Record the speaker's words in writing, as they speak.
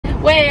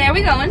Where are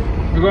we going?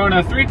 We're going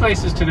to 3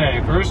 places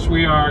today. First,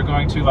 we are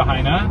going to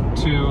Lahaina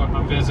to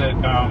visit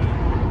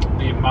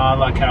the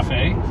Mala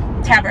Cafe.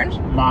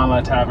 Tavern.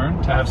 Mala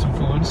Tavern to have some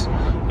foods.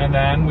 And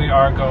then we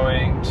are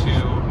going to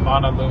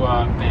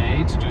Honolua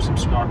Bay to do some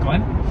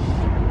snorkeling.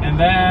 And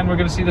then we're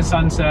going to see the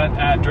sunset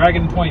at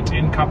Dragon Point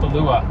in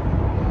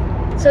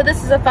Kapalua. So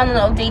this is a fun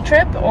little day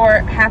trip, or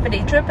half a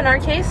day trip in our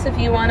case, if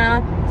you want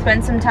to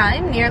spend some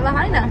time near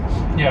Lahaina.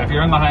 Yeah, if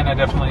you're in Lahaina,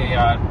 definitely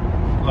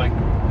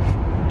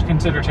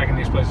consider checking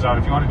these places out.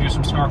 If you want to do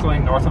some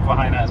snorkeling, north of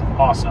Lahaina is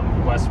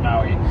awesome, West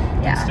Maui,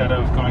 instead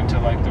of going to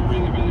like the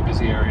really, really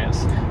busy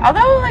areas.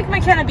 Although like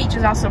Makena Beach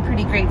is also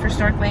pretty great for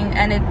snorkeling,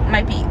 and it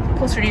might be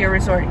closer to your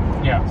resort.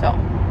 Yeah. So.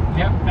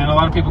 Yeah, and a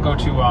lot of people go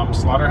to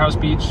Slaughterhouse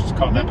Beach. It's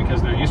called that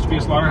because there used to be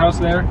a slaughterhouse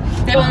there.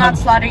 They will not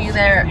slaughter you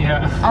there.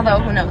 Yeah. Although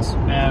who knows?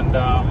 And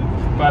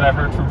but I've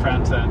heard from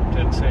friends that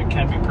it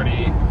can be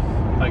pretty.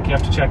 Like you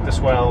have to check the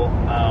swell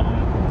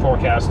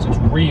forecast. It's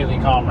really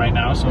calm right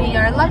now, so we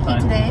are lucky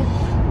today.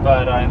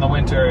 But in the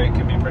winter, it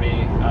can be pretty.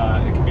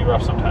 It can be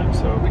rough sometimes,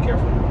 so be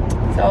careful.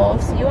 So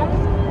see you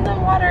on the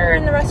water,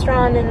 in the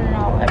restaurant, and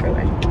all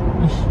everywhere.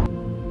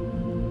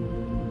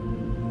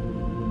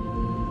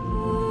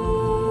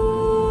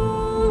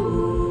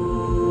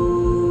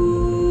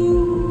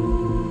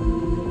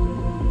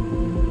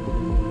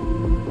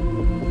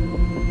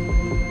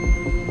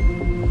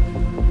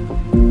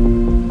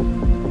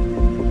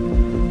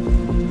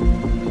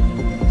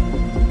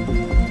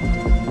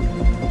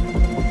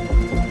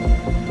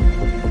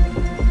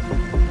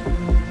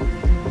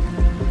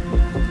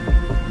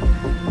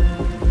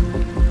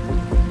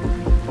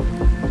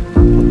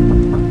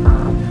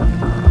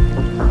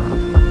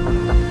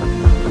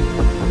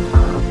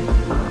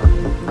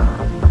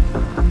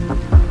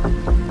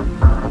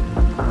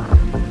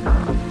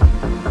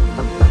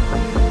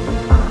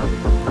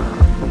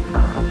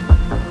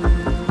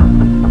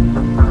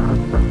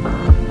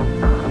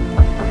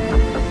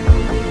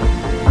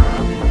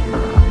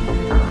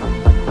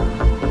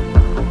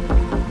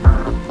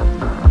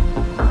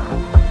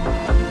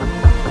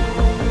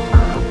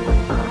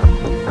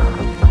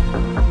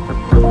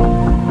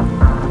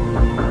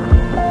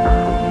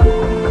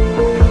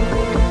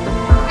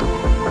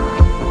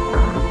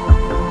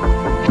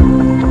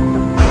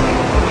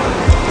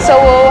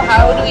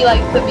 How do we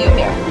like the view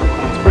here?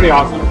 It's pretty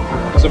awesome.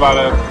 It's about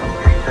a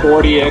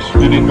 40-ish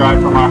minute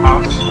drive from our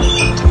house.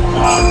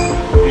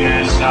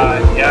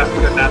 Yeah,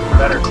 we couldn't ask for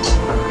better.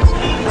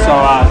 So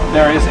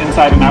there is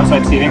inside and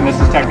outside seating. This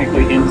is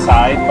technically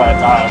inside, but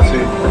so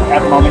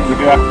at the moment you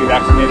do have to be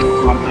vaccinated if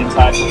you want to be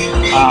inside.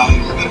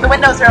 The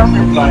windows are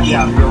open. But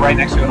yeah, you're right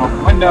next to an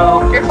open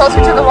window. You're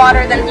closer to the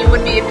water than you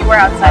would be if you were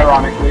outside.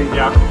 Ironically,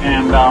 yeah.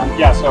 And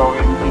yeah, so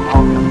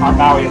on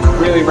Maui, it's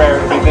really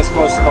rare to be this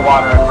close to the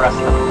water at a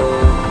restaurant.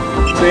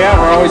 So yeah,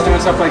 we're always doing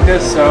stuff like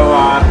this, so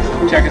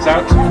check us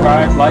out,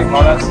 subscribe, like,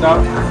 all that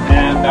stuff,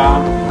 and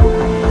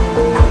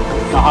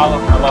mahalo,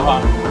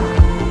 aloha.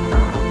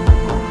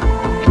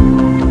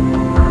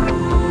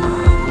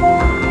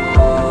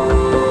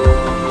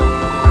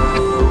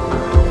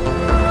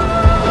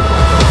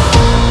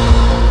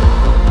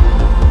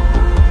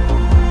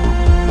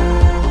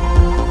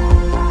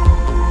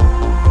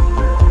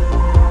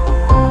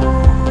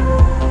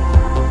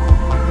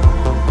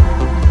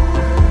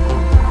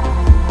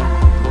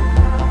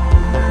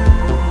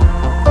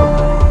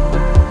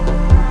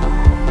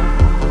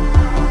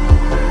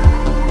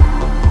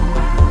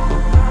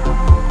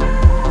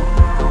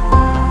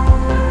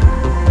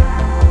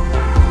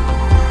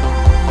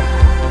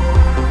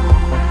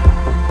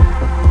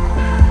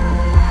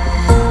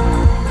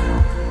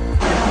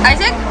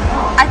 Isaac,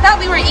 I thought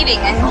we were eating,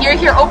 and you're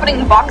here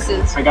opening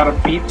boxes. I got a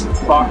beet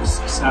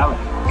box salad.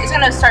 He's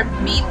gonna start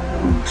beet?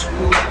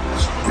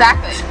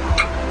 Exactly.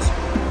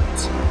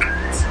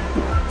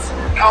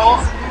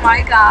 Oh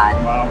my god.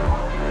 Wow,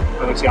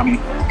 that looks yummy.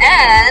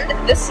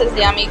 And this is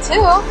yummy too.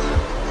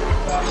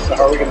 So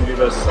how are we gonna do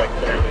this like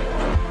fairly?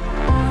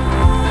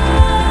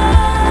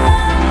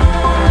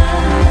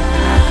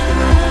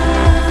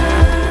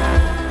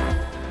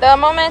 The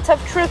moment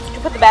of truth. Did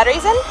you put the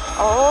batteries in?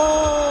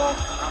 Oh.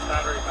 Not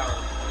battery powered.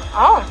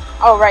 Oh.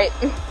 Oh, right.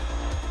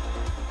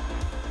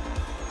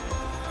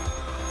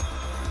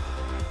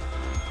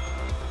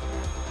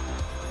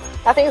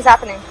 Nothing is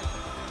happening.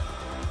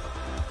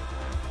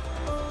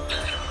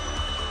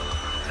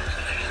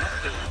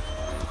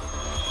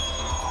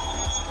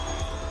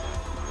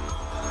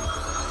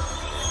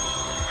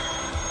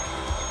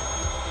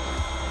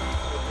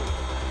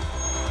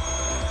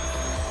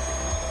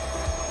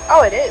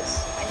 Oh, it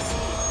is.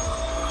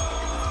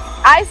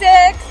 I see.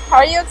 Isaac,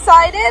 are you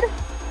excited?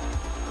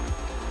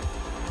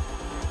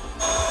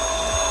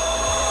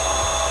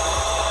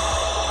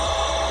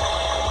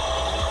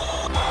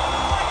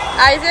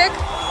 Isaac?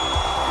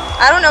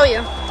 I don't know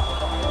you.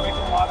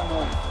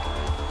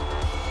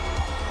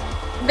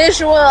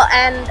 Visual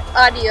and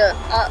audio.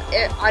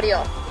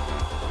 Audio.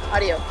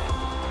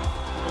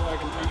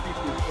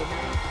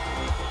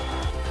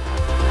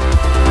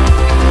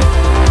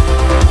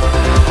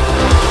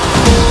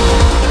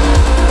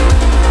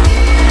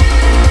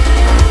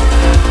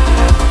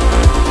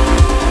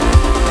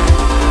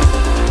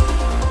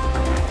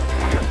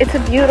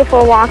 It's a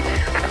beautiful walk.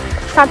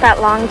 It's not that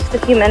long, just a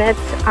few minutes.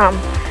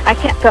 I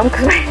can't film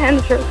because my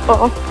hands are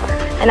full.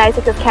 And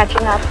Isaac is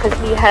catching up because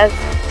he has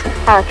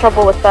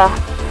trouble with the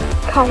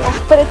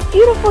kayak. But it's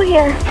beautiful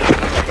here.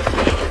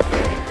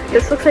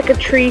 This looks like a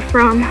tree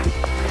from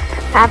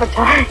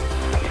Avatar.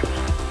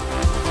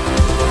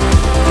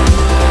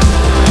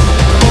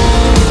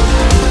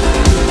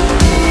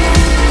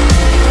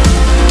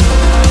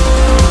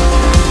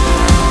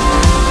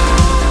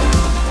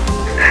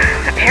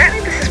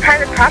 Apparently this is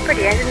private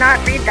property. I did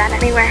not read that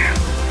anywhere.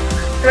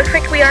 It looks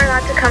like we are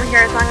allowed to come here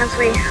as long as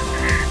we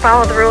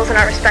follow the rules and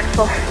are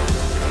respectful.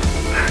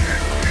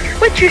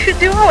 Which you should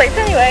do always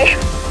anyway.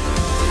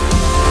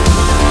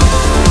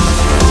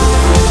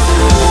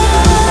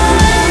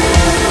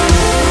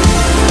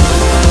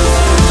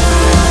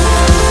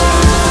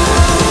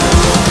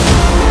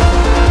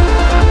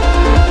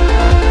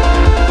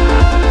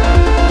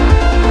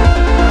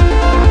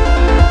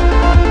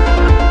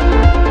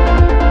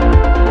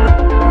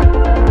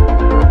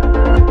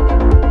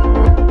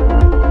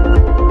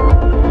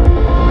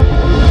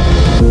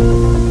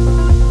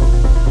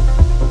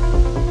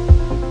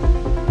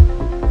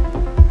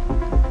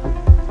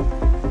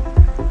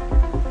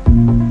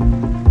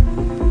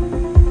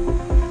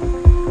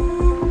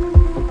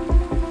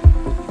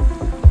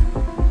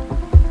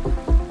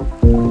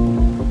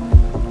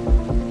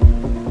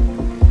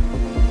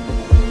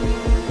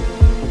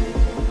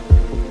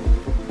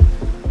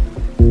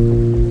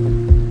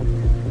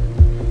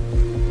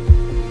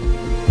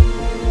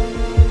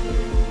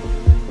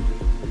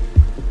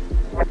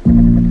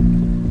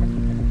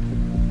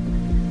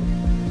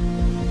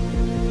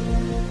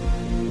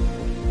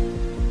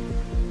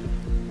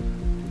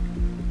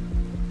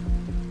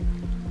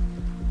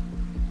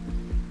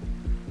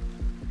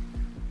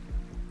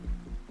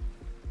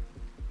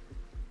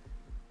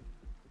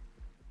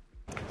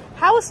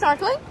 How was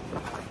snorkeling?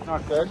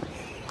 Not good.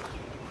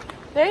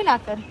 Very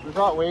not good. We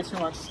brought way too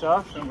much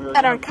stuff, and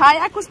Our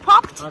kayak was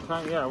popped?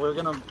 Yeah,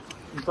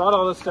 we brought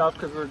all this stuff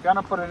because we were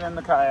gonna put it in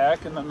the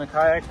kayak, and then the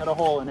kayak had a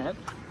hole in it.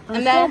 And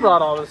we still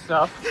brought all this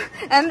stuff.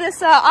 And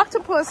this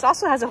octopus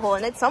also has a hole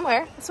in it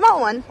somewhere. A small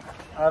one.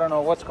 I don't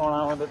know what's going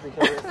on with it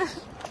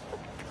because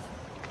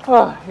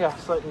yeah,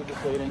 slightly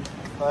deflating.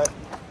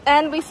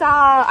 And I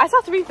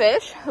saw 3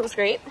 fish. It was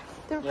great.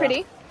 They were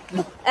pretty.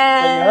 And but you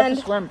have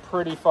to swim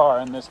pretty far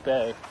in this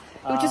bay.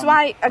 Which is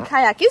why a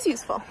kayak is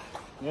useful.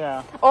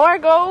 Yeah. Or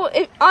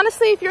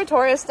honestly, if you're a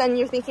tourist and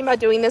you're thinking about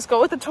doing this,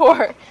 go with a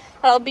tour.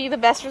 That'll be the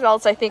best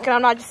results, I think. And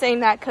I'm not just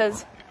saying that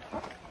because,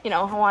 you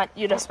know, I want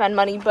you to spend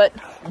money, but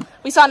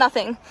we saw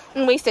nothing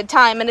and wasted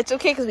time. And it's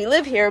okay because we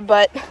live here,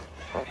 but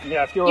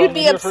yeah, if you you'd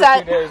be upset.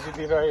 For 2 days, you'd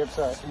be very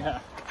upset.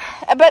 Yeah.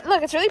 But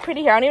look, it's really pretty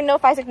here. I don't even know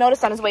if Isaac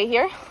noticed on his way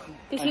here.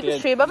 Do you see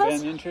this tree above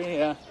us? Banyan tree,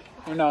 yeah.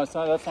 No, it's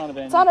not. That's not a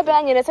banyan. It's not a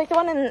banyan. It's like the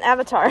one in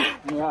Avatar.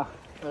 Yeah,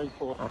 very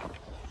cool.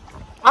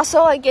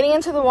 Also, like, getting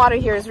into the water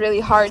here is really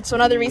hard. So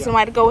another reason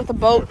why to go with a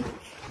boat.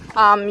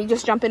 You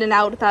just jump in and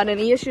out without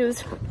any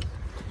issues.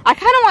 I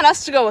kind of want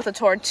us to go with a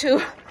tour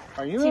too.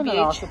 Are you in an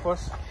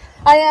octopus?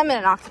 I am in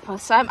an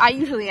octopus. I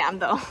usually am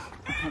though.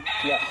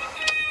 Yeah.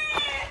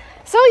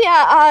 So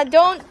yeah,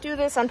 don't do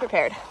this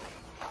unprepared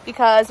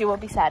because you will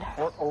be sad.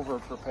 Or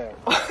over-prepared.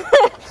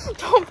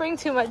 Don't bring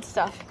too much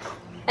stuff.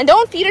 And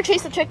don't feed or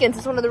chase the chickens.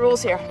 It's one of the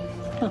rules here.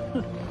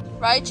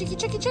 Right, chicky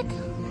chicky chick?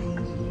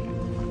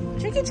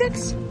 Chicky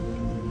chicks?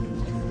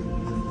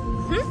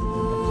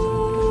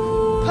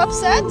 Pup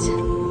set?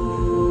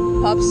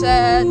 Pup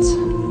set.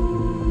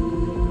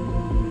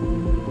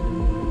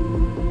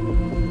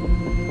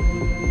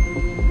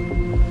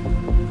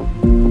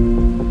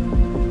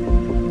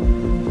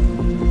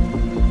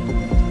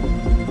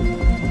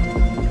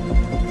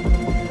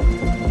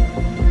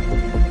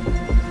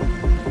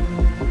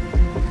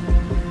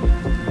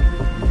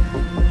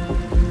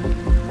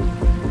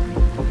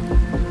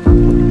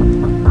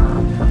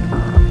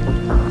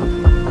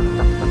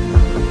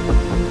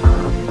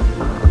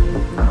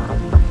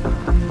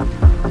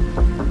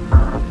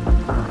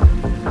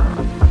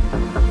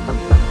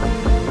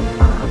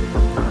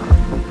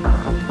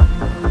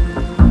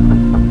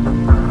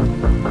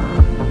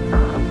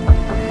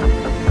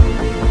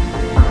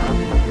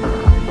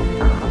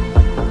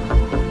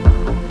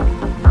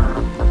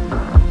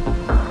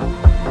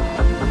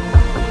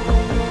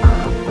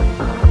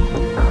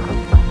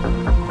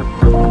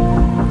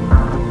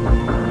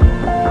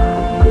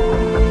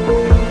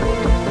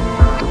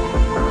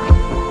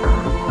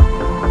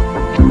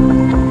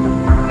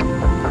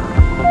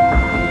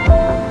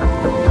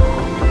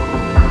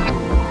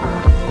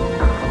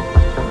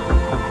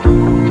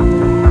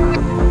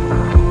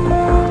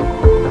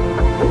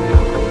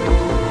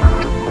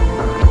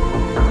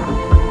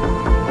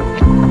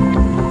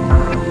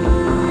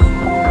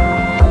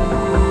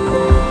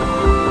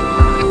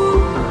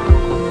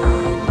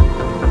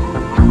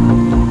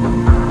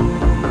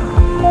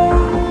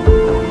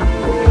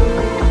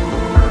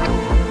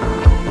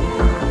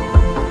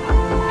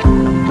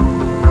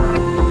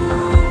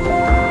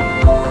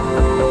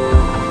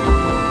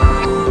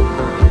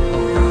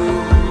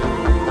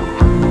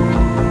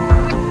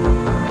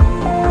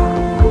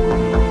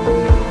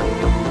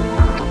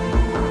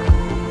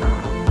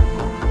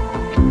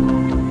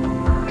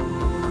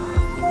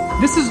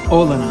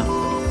 Olena.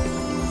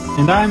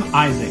 And I'm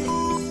Isaac.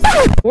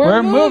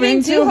 We're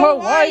moving to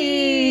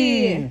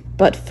Hawaii!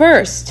 But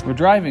first, we're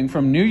driving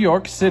from New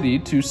York City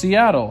to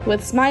Seattle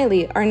with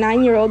Smiley, our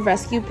 9-year-old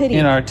rescue pitty,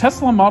 in our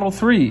Tesla Model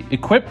 3,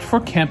 equipped for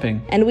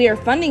camping. And we are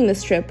funding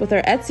this trip with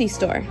our Etsy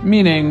store.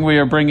 Meaning we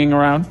are bringing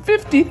around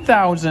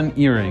 50,000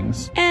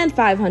 earrings. And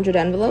 500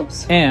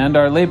 envelopes. And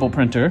our label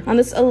printer. On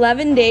this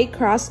 11-day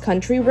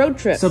cross-country road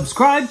trip.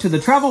 Subscribe to the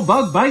Travel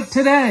Bug Bite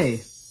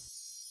today!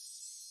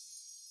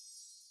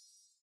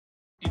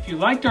 If you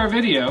liked our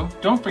video,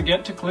 don't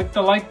forget to click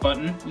the like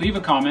button, leave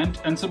a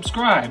comment, and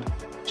subscribe.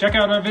 Check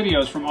out our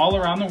videos from all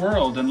around the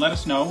world and let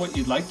us know what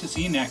you'd like to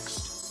see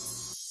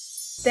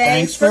next.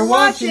 Thanks for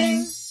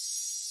watching!